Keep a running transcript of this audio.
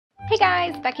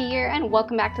Guys, Becky here and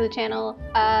welcome back to the channel.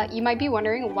 You might be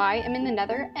wondering why I'm in the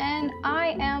Nether, and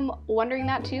I am wondering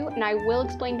that too, and I will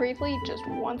explain briefly just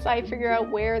once I figure out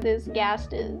where this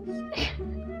ghast is.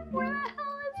 Where the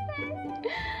hell is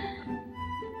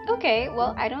it? Okay,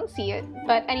 well, I don't see it,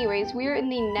 but anyways, we're in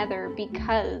the Nether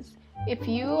because if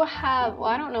you have,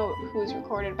 well, I don't know who's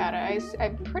recorded about it.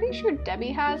 I'm pretty sure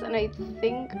Debbie has, and I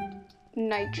think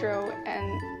Nitro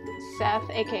and Seth,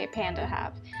 aka Panda,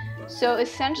 have. So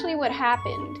essentially what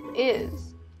happened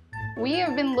is we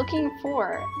have been looking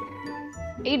for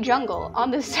a jungle on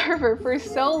the server for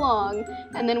so long,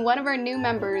 and then one of our new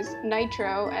members,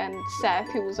 Nitro and Seth,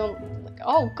 who was only,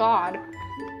 oh god,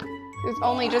 who's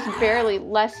only just barely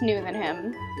less new than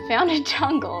him, found a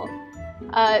jungle.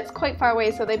 It's quite far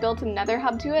away, so they built a nether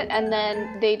hub to it, and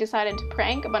then they decided to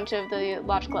prank a bunch of the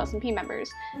logical SMP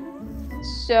members.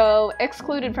 So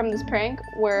excluded from this prank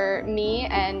were me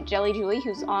and Jelly Julie,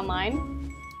 who's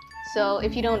online. So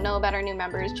if you don't know about our new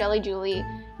members, Jelly Julie,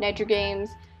 Nitro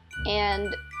Games,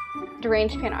 and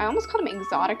Deranged Panda, I almost called him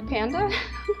Exotic Panda,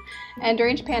 and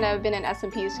Deranged Panda have been in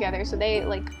SMPs together, so they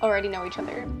like already know each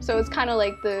other. So it's kind of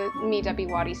like the me, Debbie,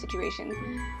 Waddy situation.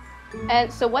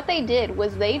 And so what they did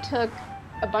was they took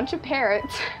a bunch of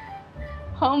parrots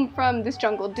home from this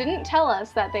jungle, didn't tell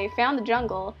us that they found the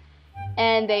jungle,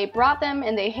 and they brought them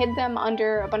and they hid them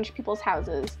under a bunch of people's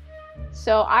houses.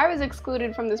 So I was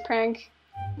excluded from this prank.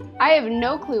 I have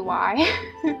no clue why.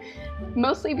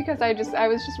 Mostly because I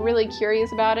was just really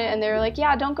curious about it, and they were like,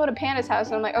 yeah, don't go to Panda's house.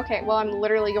 And I'm like, okay, well, I'm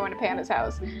literally going to Panda's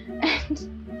house. And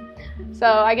so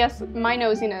I guess my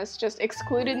nosiness just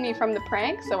excluded me from the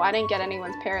prank, so I didn't get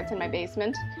anyone's parrots in my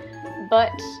basement.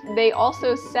 But they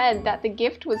also said that the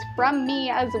gift was from me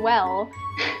as well.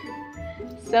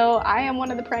 So I am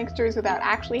one of the pranksters without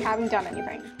actually having done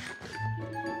anything.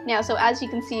 Now, so as you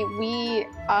can see, we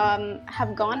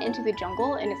have gone into the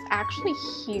jungle, and it's actually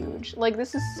huge. Like,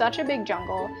 this is such a big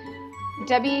jungle.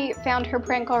 Debbie found her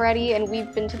prank already, and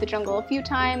we've been to the jungle a few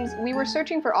times. We were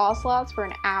searching for ocelots for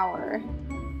an hour.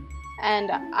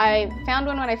 And I found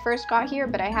one when I first got here,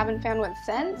 but I haven't found one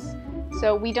since.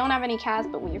 So we don't have any cats,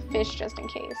 but we have fish just in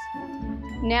case.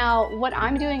 Now, what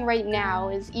I'm doing right now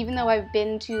is, even though I've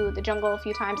been to the jungle a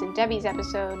few times in Debbie's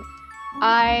episode,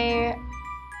 I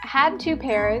had 2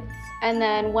 parrots, and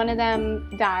then one of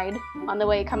them died on the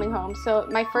way coming home. So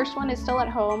my first one is still at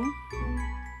home.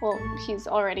 Well, he's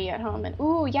already at home, and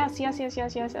ooh, yes.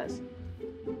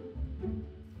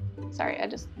 Sorry,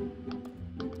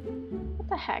 what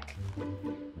the heck?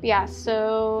 Yeah,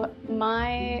 so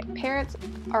my parrots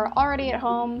are already at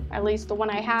home, at least the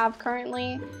one I have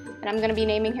currently, and I'm going to be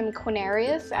naming him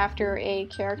Quinarius after a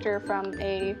character from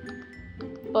a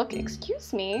book,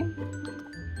 excuse me.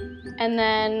 And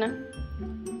then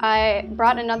I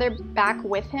brought another back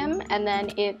with him, and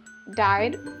then it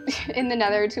died in the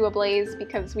nether to a blaze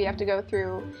because we have to go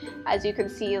through, as you can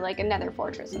see, like a nether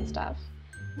fortress and stuff.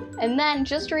 And then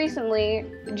just recently,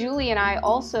 Julie and I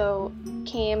also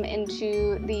came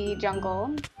into the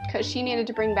jungle because she needed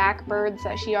to bring back birds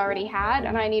that she already had,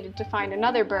 and I needed to find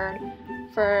another bird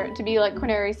to be like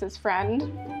Quinarius's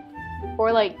friend,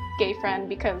 or like gay friend,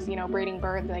 because, you know, breeding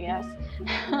birds, I guess.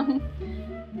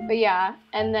 But yeah,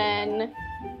 and then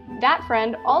that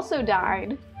friend also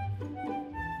died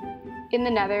in the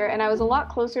nether, and I was a lot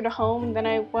closer to home than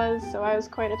I was, so I was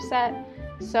quite upset.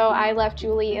 So I left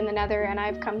Julie in the nether, and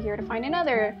I've come here to find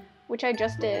another, which I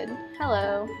just did.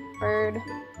 Hello, bird.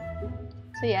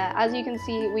 So yeah, as you can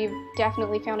see, we've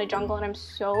definitely found a jungle, and I'm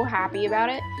so happy about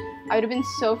it. I would have been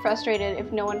so frustrated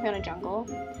if no one found a jungle.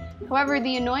 However,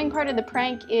 the annoying part of the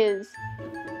prank is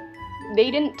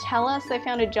they didn't tell us they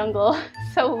found a jungle.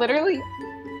 So literally,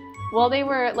 while they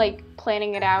were like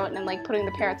planning it out and like putting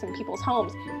the parrots in people's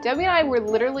homes, Debbie and I were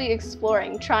literally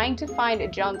exploring, trying to find a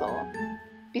jungle.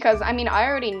 Because, I mean, I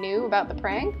already knew about the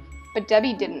prank, but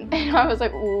Debbie didn't. And I was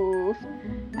like, oof.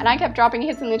 And I kept dropping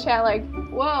hits in the chat like,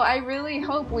 whoa, I really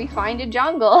hope we find a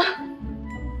jungle.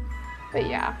 But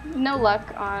yeah, no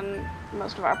luck on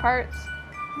most of our parts.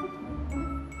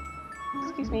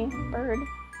 Excuse me, bird.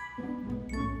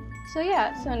 So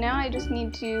yeah, so now I just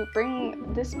need to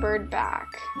bring this bird back,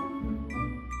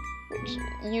 which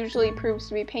usually proves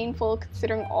to be painful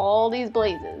considering all these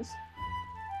blazes,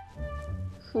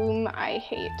 whom I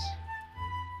hate.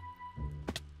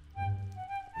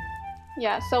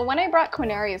 Yeah, so when I brought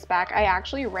Quinarius back, I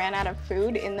actually ran out of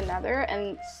food in the nether,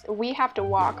 and we have to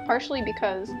walk, partially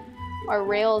because our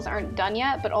rails aren't done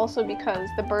yet, but also because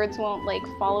the birds won't like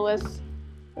follow us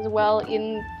as well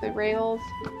in the rails.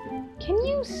 Can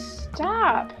you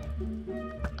stop?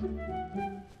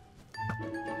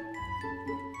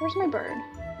 Where's my bird?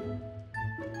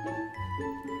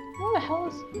 Where the hell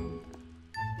is...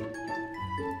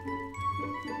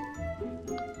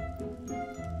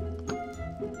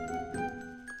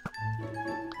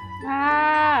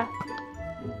 Ah!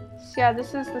 So yeah,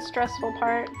 this is the stressful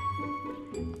part.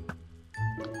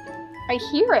 I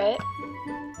hear it,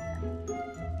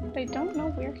 but I don't know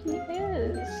where he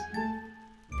is.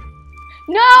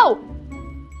 No!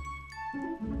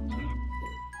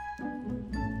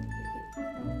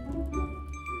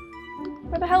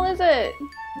 Where the hell is it?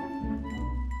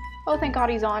 Oh, thank God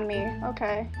he's on me.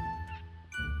 Okay.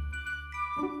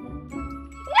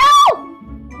 No!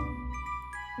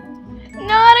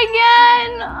 Not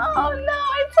again! Oh no,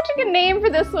 I had such a good name for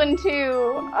this one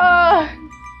too.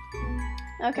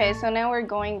 Okay, so now we're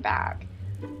going back.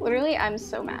 Literally, I'm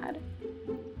so mad.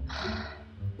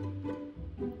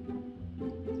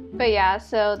 But yeah,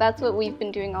 so that's what we've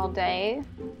been doing all day.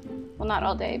 Well, not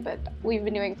all day, but we've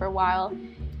been doing for a while.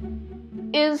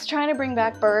 Is trying to bring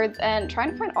back birds and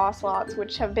trying to find ocelots,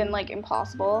 which have been like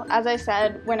impossible. As I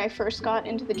said, when I first got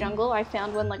into the jungle, I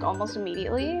found one like almost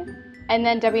immediately. And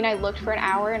then Debbie and I looked for an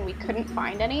hour and we couldn't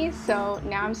find any, so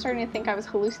now I'm starting to think I was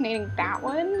hallucinating that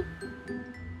one.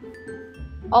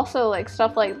 Also, like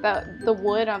stuff like the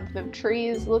wood of the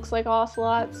trees looks like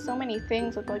ocelots. So many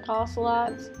things look like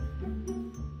ocelots.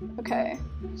 Okay,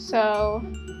 so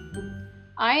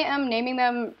I am naming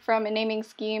them from a naming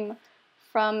scheme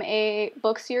from a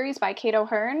book series by Kate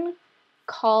O'Hearn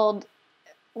called,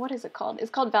 what is it called? It's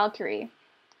called Valkyrie,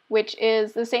 which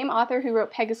is the same author who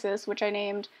wrote Pegasus, which I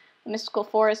named the mystical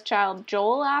forest child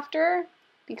Joel after,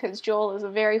 because Joel is a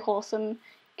very wholesome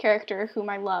character whom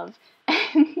I love.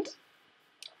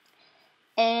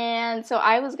 And so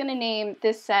I was gonna name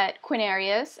this set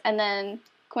Quinarius, and then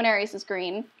Quinarius is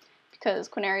green, because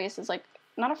Quinarius is like,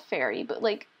 not a fairy, but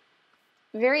like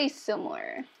very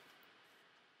similar.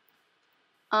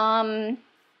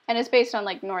 And it's based on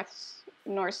like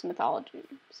Norse mythology,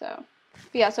 so.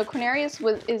 But yeah, so Quinarius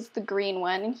is the green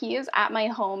one, and he is at my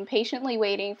home patiently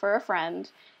waiting for a friend.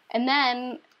 And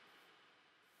then,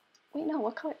 wait, no,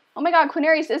 what color? Oh my God,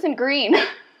 Quinarius isn't green.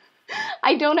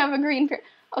 I don't have a green pair.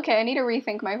 Okay, I need to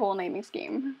rethink my whole naming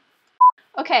scheme.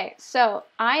 Okay, so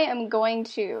I am going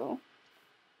to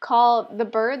call the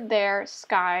bird there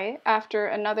Sky, after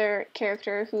another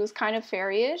character who's kind of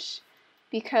fairy-ish,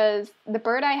 because the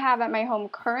bird I have at my home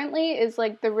currently is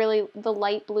like the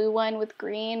light blue one with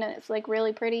green, and it's like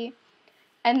really pretty.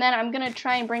 And then I'm gonna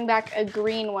try and bring back a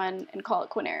green one and call it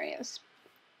Quinarius.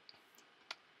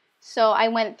 So I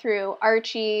went through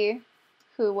Archie,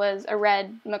 who was a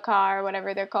red macaw or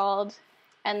whatever they're called,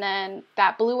 and then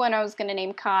that blue one I was gonna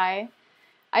name Kai.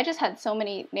 I just had so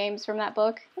many names from that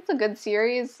book. It's a good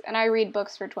series, and I read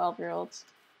books for 12-year-olds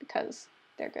because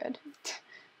they're good.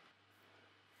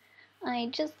 I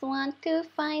just want to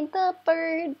find the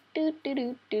bird, do do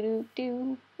do do do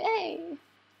do, hey!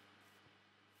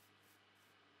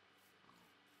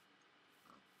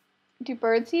 Do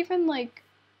birds even, like,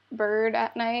 bird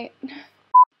at night?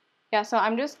 Yeah, so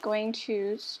I'm just going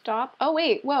to stop. Oh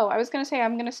wait, whoa, I was gonna say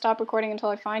I'm gonna stop recording until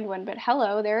I find one, but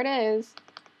hello, there it is.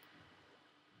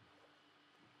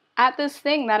 At this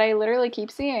thing that I literally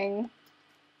keep seeing.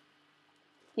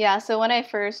 Yeah, so when I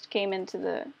first came into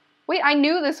the... Wait, I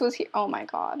knew this was here. Oh my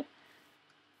God.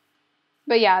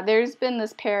 But yeah, there's been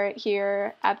this parrot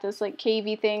here at this like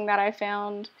cavey thing that I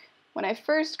found when I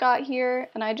first got here,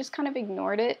 and I just kind of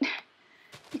ignored it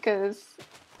because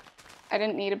I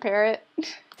didn't need a parrot.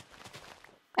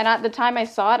 And at the time I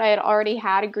saw it, I had already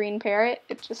had a green parrot.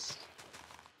 It just...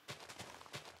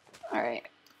 Alright.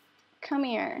 Come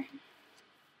here.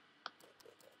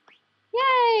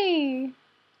 Yay!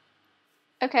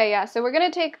 Okay, yeah, so we're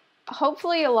gonna take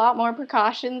hopefully a lot more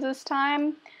precautions this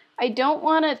time. I don't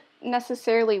want to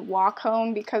necessarily walk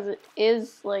home because it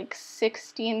is like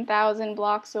 16,000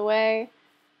 blocks away.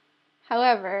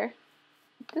 However,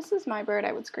 if this is my bird,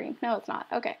 I would scream. No, it's not.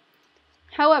 Okay.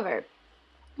 However,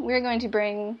 we're going to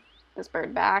bring this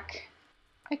bird back.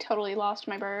 I totally lost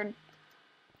my bird.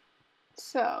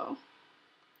 So.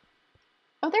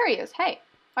 Oh, there he is. Hey.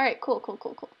 Alright, cool, cool,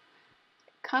 cool, cool.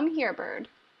 Come here, bird.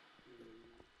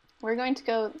 We're going to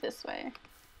go this way.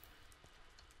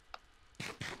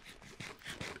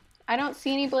 I don't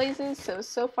see any blazes,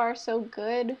 so far so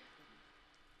good.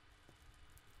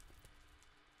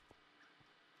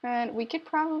 And we could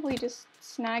probably just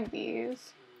snag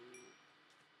these.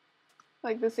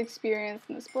 Like this experience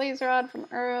in this blaze rod from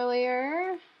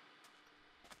earlier.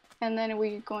 And then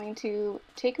we're going to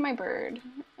take my bird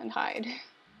and hide. Did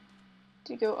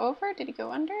he go over? Did he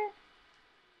go under?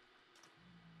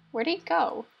 Where'd he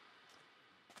go?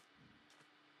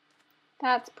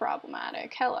 That's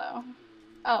problematic. Hello.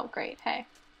 Oh, great. Hey.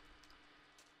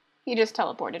 He just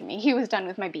teleported me. He was done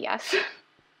with my BS.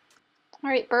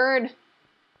 Alright, bird.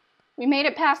 We made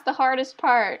it past the hardest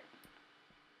part.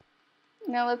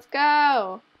 Now let's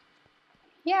go.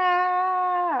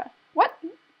 Yeah! What?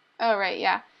 Oh, right,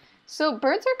 yeah. So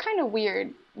birds are kind of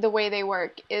weird. The way they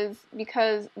work is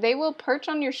because they will perch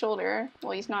on your shoulder.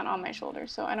 Well, he's not on my shoulder,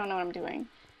 so I don't know what I'm doing.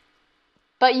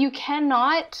 But you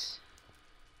cannot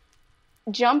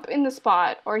jump in the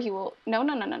spot or he will... No.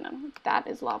 That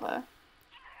is lava.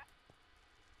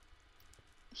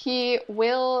 He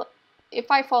will... If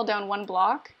I fall down one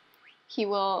block, he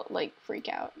will, like, freak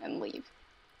out and leave.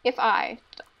 If I...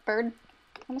 Bird...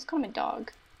 I almost call him a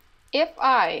dog. If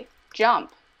I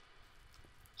jump,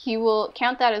 he will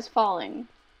count that as falling.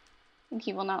 And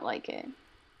he will not like it.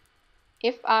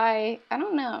 If I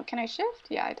don't know, can I shift?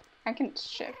 Yeah, I can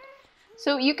shift.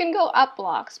 So you can go up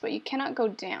blocks, but you cannot go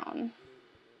down.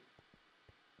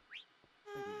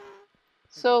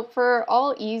 So for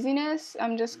all easiness,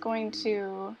 I'm just going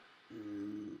to...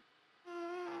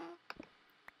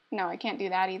 No, I can't do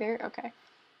that either. Okay.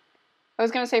 I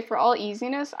was going to say for all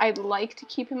easiness, I'd like to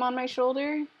keep him on my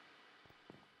shoulder.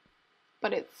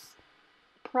 But it's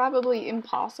probably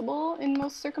impossible in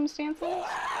most circumstances.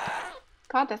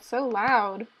 God, that's so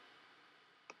loud.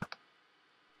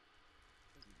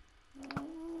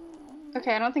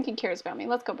 Okay, I don't think he cares about me.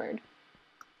 Let's go, bird.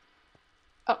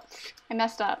 Oh, I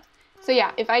messed up. So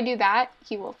yeah, if I do that,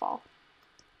 he will fall.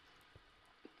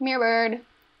 Come here, bird.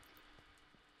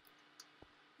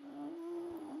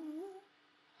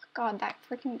 God, that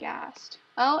freaking gassed.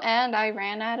 Oh, and I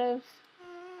ran out of...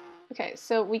 Okay,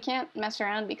 so we can't mess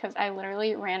around because I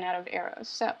literally ran out of arrows.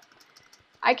 So,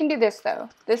 I can do this, though.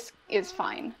 This is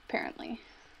fine, apparently.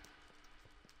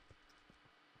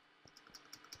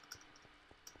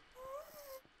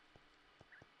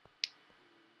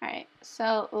 Alright,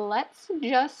 so let's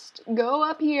just go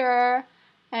up here,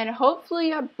 and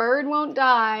hopefully a bird won't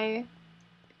die,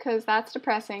 because that's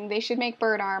depressing. They should make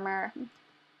bird armor.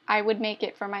 I would make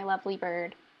it for my lovely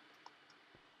bird.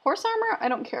 Horse armor, I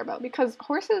don't care about, because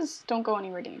horses don't go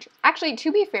anywhere dangerous. Actually,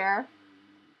 to be fair,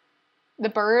 the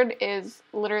bird is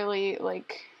literally,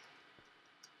 like,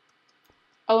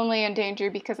 only in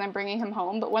danger because I'm bringing him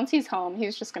home, but once he's home,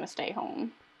 he's just gonna stay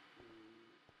home.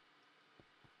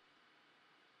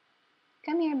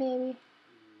 Come here, baby.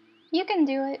 You can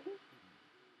do it.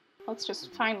 Let's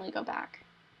just finally go back.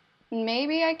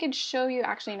 Maybe I could show you,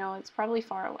 actually no, it's probably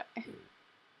far away.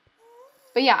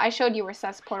 But yeah, I showed you where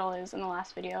Seth's portal is in the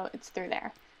last video. It's through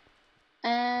there.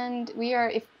 And we are,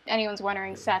 if anyone's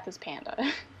wondering, Seth is Panda.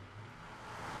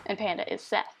 And Panda is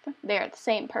Seth. They are the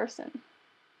same person.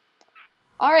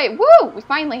 Alright, woo! We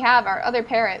finally have our other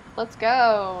parrot. Let's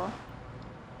go.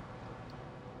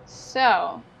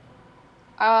 So,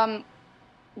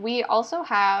 we also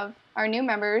have our new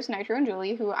members, Nitro and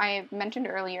Julie, who I mentioned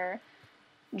earlier.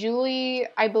 Julie,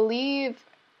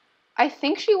 I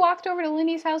think she walked over to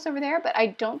Linny's house over there, but I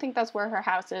don't think that's where her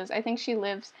house is. I think she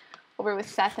lives over with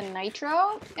Seth and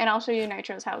Nitro, and I'll show you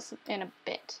Nitro's house in a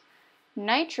bit.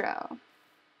 Nitro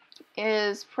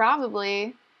is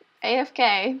probably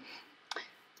AFK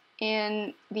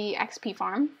in the XP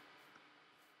farm,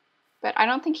 but I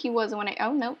don't think he was when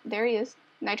oh no, there he is.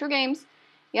 Nitro Games.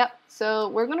 Yep, so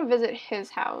we're going to visit his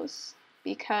house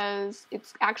because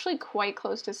it's actually quite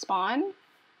close to spawn.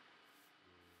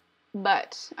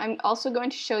 But I'm also going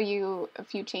to show you a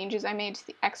few changes I made to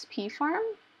the XP farm.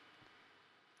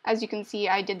 As you can see,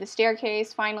 I did the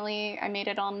staircase finally. I made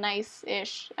it all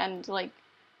nice-ish and, like,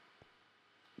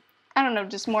 I don't know,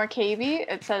 just more cavey.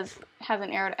 It says has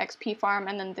an arrow to XP farm,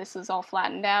 and then this is all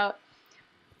flattened out.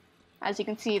 As you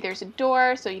can see, there's a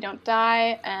door so you don't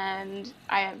die, and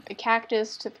I have a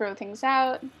cactus to throw things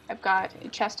out. I've got a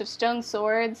chest of stone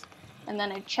swords, and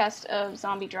then a chest of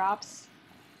zombie drops.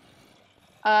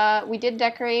 We did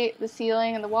decorate the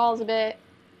ceiling and the walls a bit,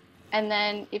 and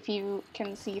then if you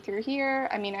can see through here,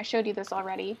 I mean, I showed you this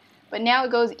already, but now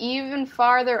it goes even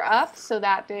farther up so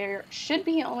that there should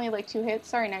be only like 2 hits.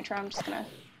 Sorry, Nitro, I'm just gonna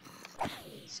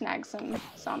snag some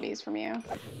zombies from you.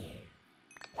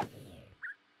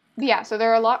 But yeah, so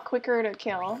they're a lot quicker to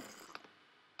kill,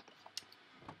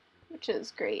 which is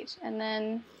great. And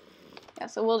then, yeah,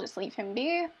 so we'll just leave him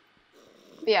be.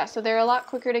 But yeah, so they're a lot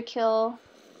quicker to kill.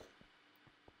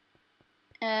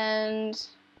 And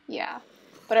yeah,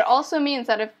 but it also means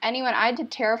that if anyone, I did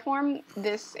terraform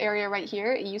this area right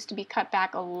here, it used to be cut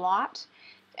back a lot.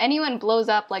 If anyone blows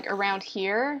up like around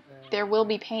here, there will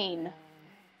be pain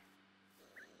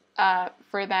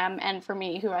for them and for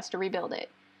me who has to rebuild it.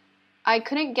 I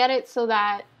couldn't get it so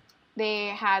that they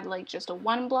had like just a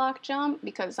 1-block jump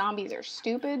because zombies are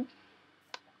stupid,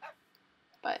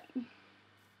 but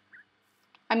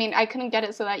I mean, I couldn't get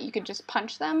it so that you could just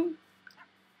punch them,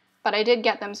 but I did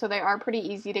get them, so they are pretty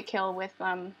easy to kill with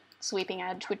Sweeping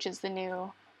Edge, which is the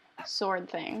new sword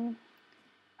thing.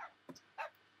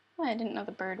 Oh, I didn't know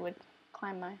the bird would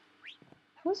climb my...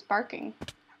 Who's barking?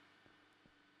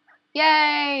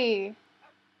 Yay!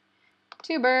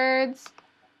 2 birds.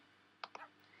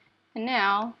 And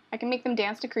now, I can make them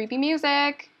dance to creepy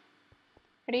music.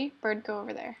 Ready? Bird, go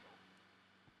over there.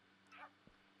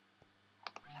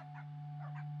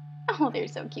 Oh, they're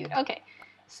so cute. Okay,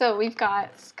 so we've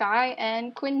got Sky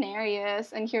and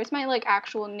Quinarius, and here's my, like,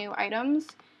 actual new items.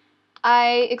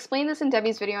 I explained this in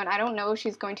Debbie's video, and I don't know if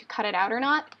she's going to cut it out or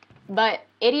not, but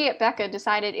Idiot Becca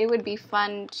decided it would be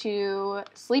fun to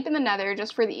sleep in the Nether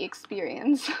just for the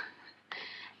experience.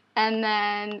 And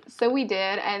then, so we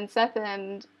did, and Seth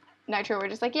and Nitro were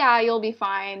just like, yeah, you'll be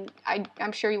fine.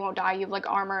 I'm sure you won't die. You have, like,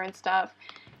 armor and stuff.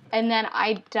 And then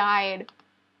I died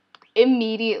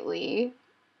immediately.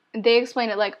 They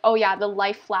explained it like, oh yeah, the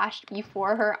life flashed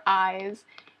before her eyes.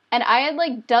 And I had,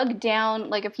 like, dug down,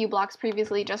 like, a few blocks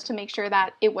previously just to make sure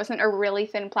that it wasn't a really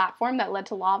thin platform that led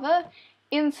to lava.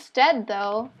 Instead,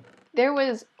 though, there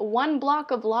was 1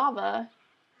 block of lava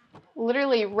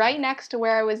literally right next to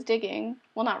where I was digging.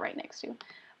 Well, not right next to.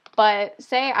 But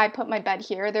say I put my bed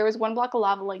here. There was 1 block of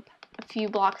lava, like, a few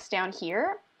blocks down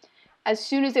here. As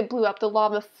soon as it blew up, the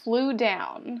lava flew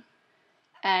down.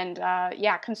 And,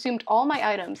 yeah, consumed all my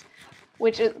items,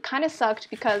 which kind of sucked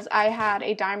because I had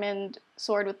a diamond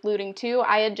sword with looting too.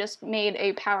 I had just made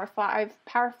a power 5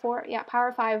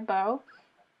 bow,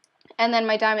 and then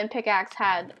my diamond pickaxe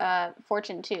had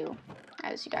fortune 2,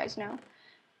 as you guys know.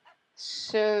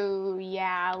 So,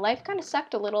 yeah, life kind of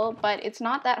sucked a little, but it's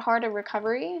not that hard a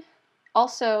recovery.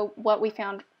 Also, what we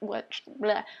found, which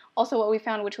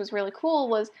was really cool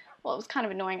was, well, it was kind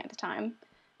of annoying at the time.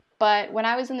 But when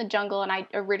I was in the jungle and I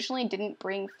originally didn't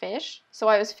bring fish, so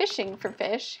I was fishing for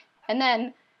fish, and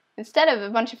then instead of a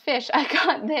bunch of fish, I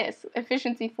got this,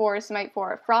 Efficiency 4, Smite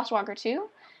 4, Frostwalker 2.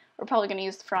 We're probably going to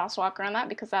use the Frostwalker on that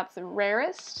because that's the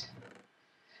rarest.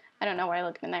 I don't know why I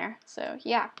looked in there, so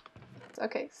yeah.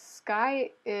 Okay, Sky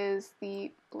is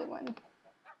the blue one.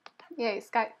 Yay,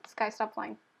 Sky, stop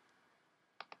flying.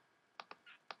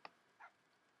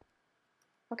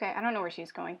 Okay, I don't know where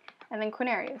she's going. And then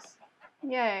Quinarius.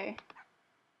 Yay.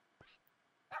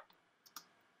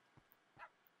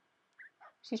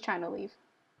 She's trying to leave.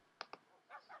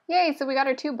 Yay, so we got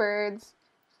our 2 birds,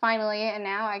 finally, and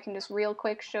now I can just real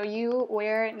quick show you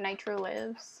where Nitro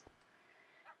lives.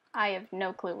 I have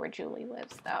no clue where Julie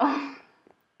lives, though.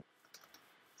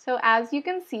 So as you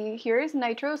can see, here's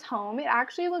Nitro's home. It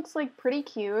actually looks like pretty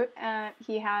cute.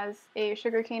 He has a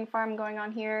sugarcane farm going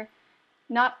on here.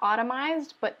 Not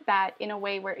automized, but that in a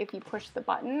way where if you push the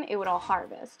button, it would all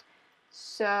harvest.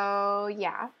 So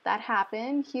yeah, that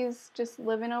happened. He's just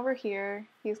living over here.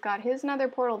 He's got his nether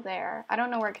portal there. I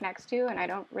don't know where it connects to, and I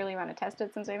don't really want to test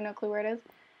it since I have no clue where it is.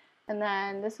 And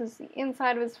then this is the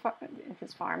inside of his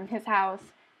house.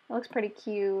 It looks pretty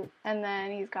cute. And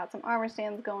then he's got some armor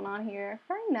stands going on here.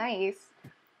 Very nice.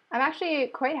 I'm actually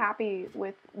quite happy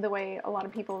with the way a lot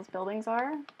of people's buildings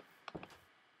are.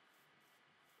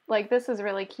 Like, this is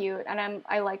really cute, and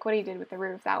I like what he did with the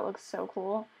roof. That looks so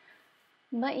cool.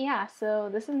 But yeah, so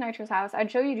this is Nitro's house. I'd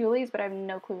show you Julie's, but I have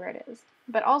no clue where it is.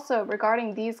 But also,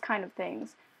 regarding these kind of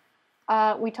things,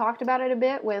 we talked about it a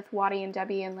bit with Waddy and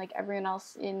Debbie and, like, everyone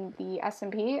else in the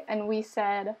SMP, and we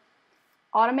said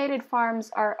automated farms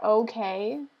are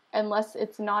okay unless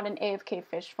it's not an AFK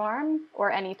fish farm or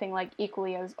anything, like,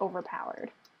 equally as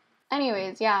overpowered.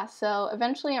 Anyways, yeah, so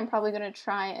eventually I'm probably going to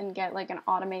try and get, like, an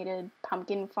automated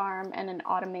pumpkin farm and an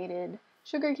automated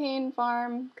sugarcane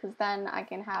farm, because then I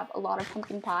can have a lot of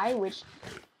pumpkin pie, which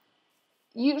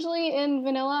usually in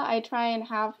vanilla I try and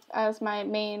have as my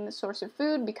main source of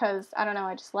food because, I don't know,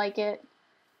 I just like it.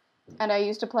 And I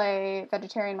used to play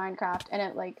vegetarian Minecraft, and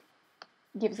it, like,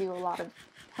 gives you a lot of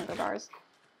hunger bars.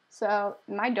 So,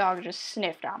 my dog just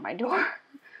sniffed out my door.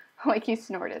 Like, he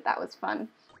snorted. That was fun.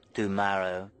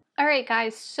 Tomorrow. Alright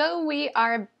guys, so we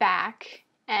are back,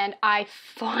 and I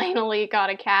finally got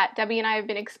a cat. Debbie and I have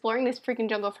been exploring this freaking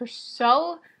jungle for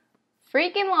so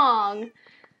freaking long.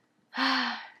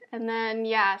 And then,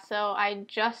 yeah, so I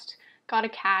just got a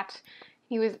cat.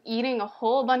 He was eating a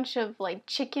whole bunch of, like,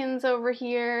 chickens over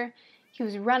here. He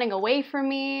was running away from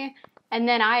me, and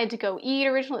then I had to go eat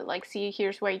originally. Like, see,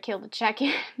 here's where you kill the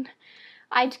chicken.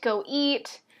 I had to go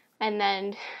eat, and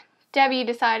then Debbie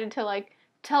decided to, like,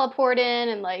 teleport in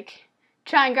and, like,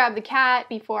 try and grab the cat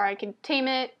before I could tame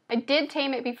it. I did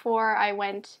tame it before I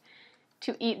went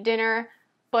to eat dinner,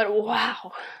 but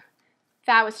wow,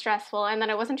 that was stressful. And then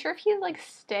I wasn't sure if he'd, like,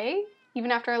 stay even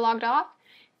after I logged off.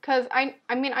 Because I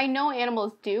mean, I know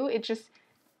animals do, it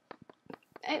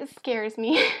scares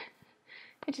me.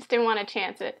 I just didn't want to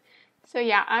chance it. So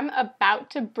yeah, I'm about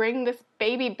to bring this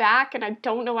baby back, and I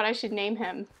don't know what I should name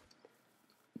him.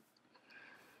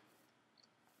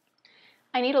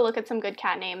 I need to look at some good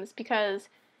cat names, because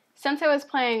since I was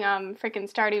playing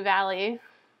freaking Stardew Valley,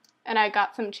 and I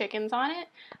got some chickens on it,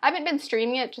 I haven't been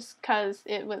streaming it just because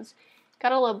it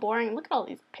got a little boring. Look at all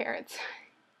these parrots.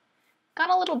 Got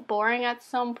a little boring at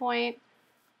some point,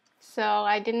 so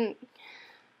I don't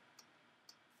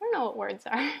know what words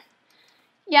are.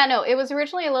 Yeah, no, it was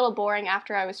originally a little boring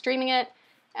after I was streaming it,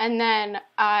 and then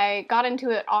I got into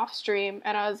it off stream,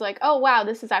 and I was like, oh wow,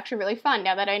 this is actually really fun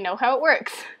now that I know how it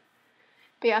works.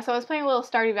 But yeah, so I was playing a little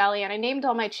Stardew Valley, and I named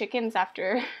all my chickens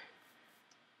after,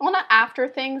 well, not after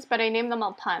things, but I named them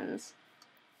all puns.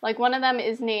 Like, one of them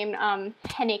is named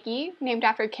Hennicky, named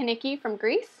after Kinnicky from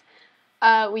Greece.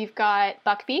 We've got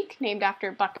Buckbeak, named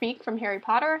after Buckbeak from Harry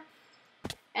Potter.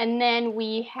 And then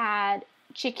we had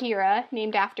Shakira,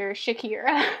 named after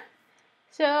Shakira.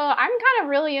 So I'm kind of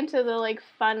really into the, like,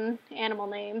 fun animal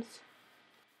names.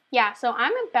 Yeah, so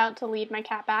I'm about to lead my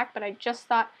cat back, but I just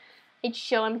thought I'd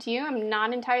show him to you. I'm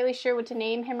not entirely sure what to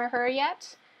name him or her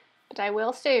yet, but I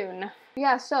will soon.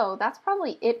 Yeah, so that's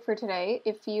probably it for today.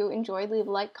 If you enjoyed, leave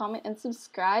a like, comment, and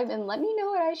subscribe, and let me know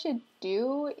what I should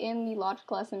do in the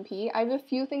logical SMP. I have a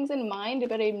few things in mind,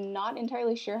 but I'm not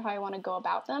entirely sure how I want to go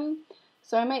about them,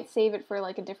 so I might save it for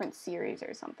like a different series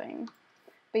or something.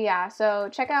 But yeah, so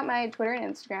check out my Twitter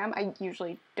and Instagram. I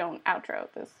usually don't outro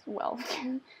this well.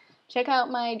 Check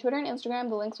out my Twitter and Instagram.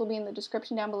 The links will be in the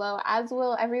description down below, as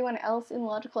will everyone else in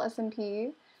Logical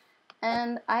SMP.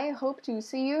 And I hope to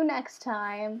see you next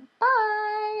time. Bye!